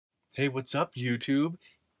Hey, what's up, YouTube?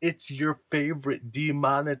 It's your favorite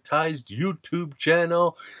demonetized YouTube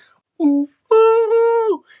channel. Ooh,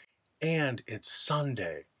 ooh! And it's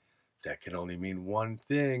Sunday. That can only mean one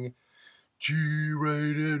thing.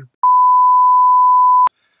 G-rated.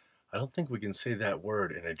 I don't think we can say that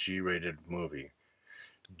word in a G-rated movie.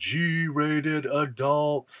 G-rated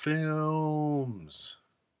adult films.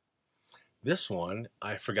 This one,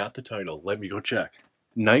 I forgot the title. Let me go check.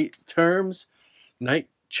 Night Chills,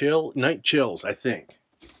 I think.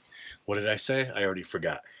 What did I say? I already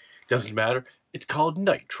forgot. Doesn't matter. It's called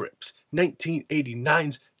Night Trips.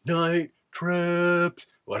 1989's Night Trips.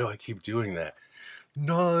 Why do I keep doing that?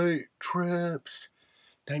 Night Trips.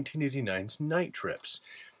 1989's Night Trips.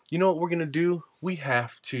 You know what we're going to do? We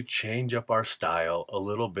have to change up our style a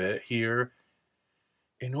little bit here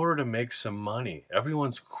in order to make some money.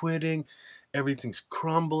 Everyone's quitting. Everything's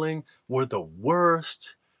crumbling. We're the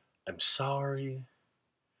worst. I'm sorry.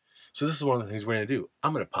 So this is one of the things we're going to do.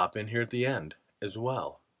 I'm going to pop in here at the end as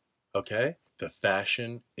well. Okay? The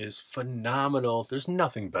fashion is phenomenal. There's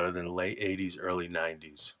nothing better than late 80s, early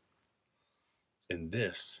 90s. And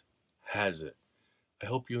this has it. I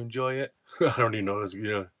hope you enjoy it. I don't even know this.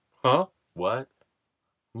 Huh? What?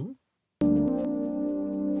 We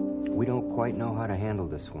don't quite know how to handle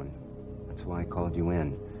this one. That's why I called you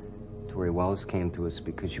in. Tori Wells came to us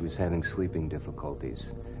because she was having sleeping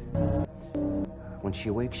difficulties. When she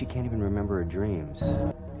awakes, she can't even remember her dreams.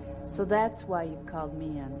 So that's why you called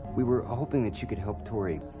me in. We were hoping that you could help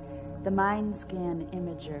Tori. The mind scan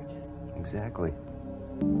imager. Exactly.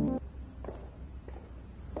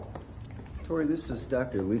 Tori, this is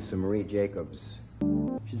Dr. Lisa Marie Jacobs.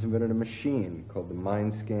 She's invented a machine called the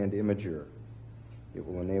Mind Scanned Imager. It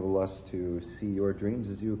will enable us to see your dreams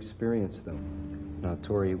as you experience them. Now,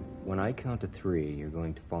 Tori, when I count to 3, you're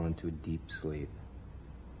going to fall into a deep sleep.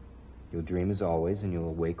 You'll dream as always, and you'll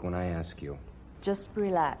awake when I ask you. Just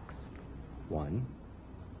relax. 1,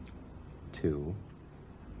 2,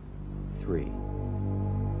 3.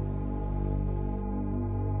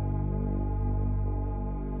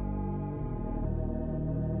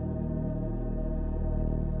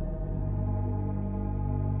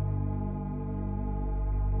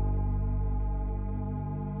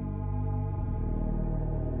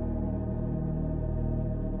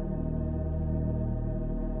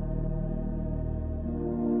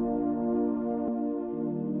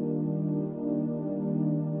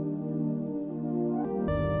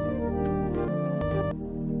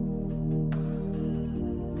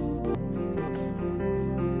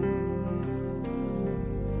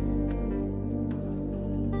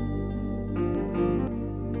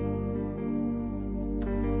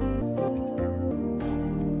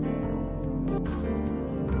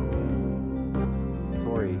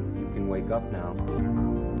 Up now.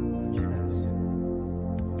 Watch this.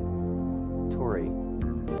 Tori,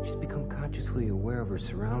 she's become consciously aware of her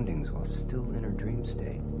surroundings while still in her dream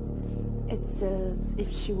state. It's as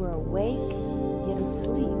if she were awake, yet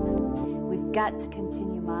asleep. We've got to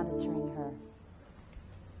continue monitoring her.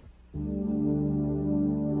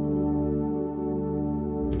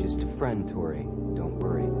 Just a friend, Tori. Don't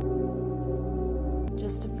worry.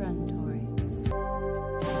 Just a friend, Tori.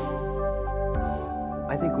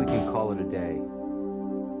 I think we can call it a day.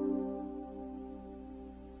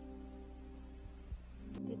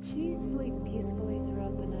 Did she sleep peacefully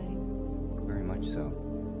throughout the night? Very much so.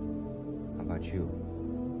 How about you?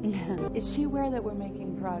 Is she aware that we're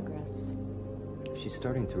making progress? She's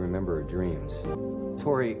starting to remember her dreams.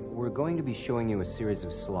 Tori, we're going to be showing you a series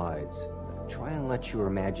of slides. Try and let your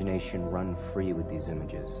imagination run free with these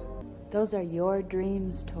images. Those are your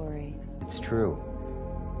dreams, Tori. It's true.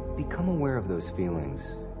 Become aware of those feelings.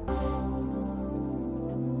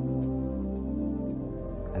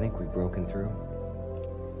 I think we've broken through.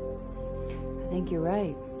 I think you're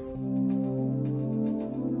right.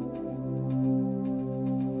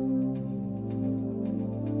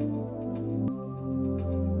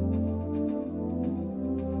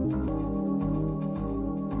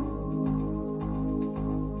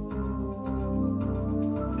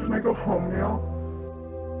 Can I go home now?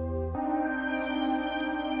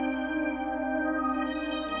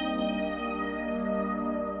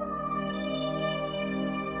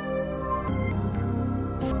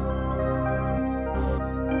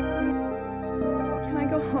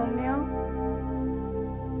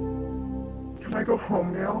 Can I go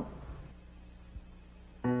home now?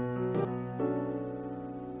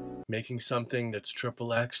 Making something that's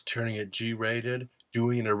XXX, turning it G-rated,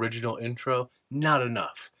 doing an original intro, not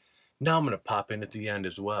enough. Now I'm going to pop in at the end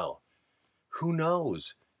as well. Who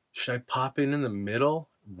knows? Should I pop in the middle?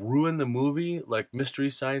 Ruin the movie like Mystery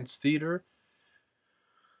Science Theater?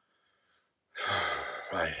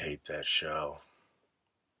 I hate that show.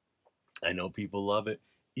 I know people love it.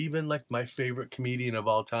 Even like my favorite comedian of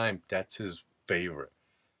all time, that's his favorite.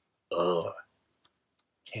 Ugh.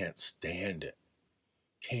 Can't stand it.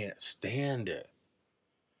 Can't stand it.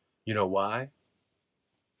 You know why?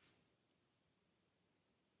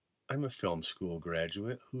 I'm a film school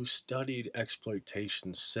graduate who studied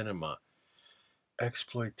exploitation cinema.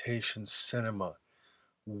 Exploitation cinema.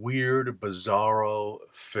 Weird, bizarro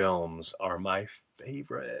films are my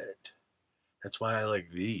favorite. That's why I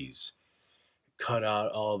like these. Cut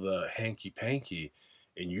out all the hanky-panky,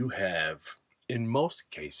 and you have, in most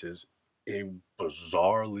cases, a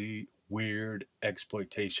bizarrely weird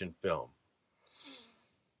exploitation film.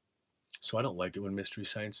 So I don't like it when Mystery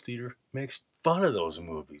Science Theater makes fun of those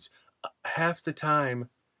movies. Half the time,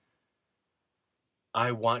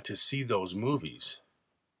 I want to see those movies.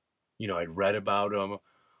 You know, I'd read about them,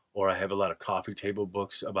 or I have a lot of coffee table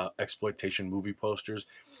books about exploitation movie posters.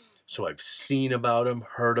 So I've seen about them,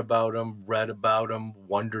 heard about them, read about them,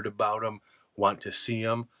 wondered about them, want to see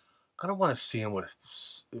them. I don't want to see them with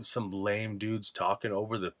some lame dudes talking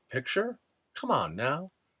over the picture. Come on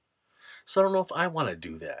now. So I don't know if I want to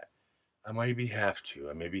do that. I maybe have to.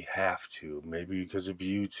 I maybe have to. Maybe because of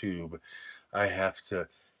YouTube, I have to.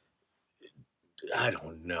 I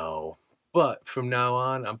don't know. But from now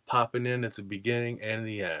on, I'm popping in at the beginning and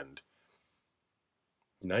the end.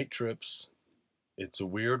 Night Trips. It's a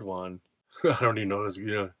weird one. I don't even know this. You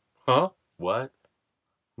know, huh? What?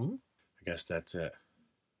 I guess that's it.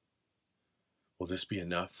 Will this be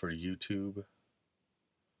enough for YouTube?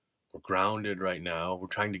 We're grounded right now. We're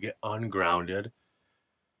trying to get ungrounded.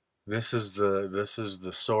 This is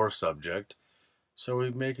the sore subject. So are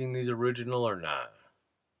we making these original or not?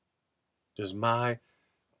 Does my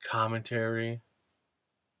commentary...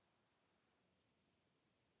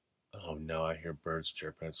 Oh no, I hear birds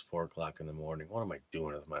chirping. It's 4 o'clock in the morning. What am I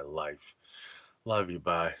doing with my life? Love you,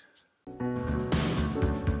 bye.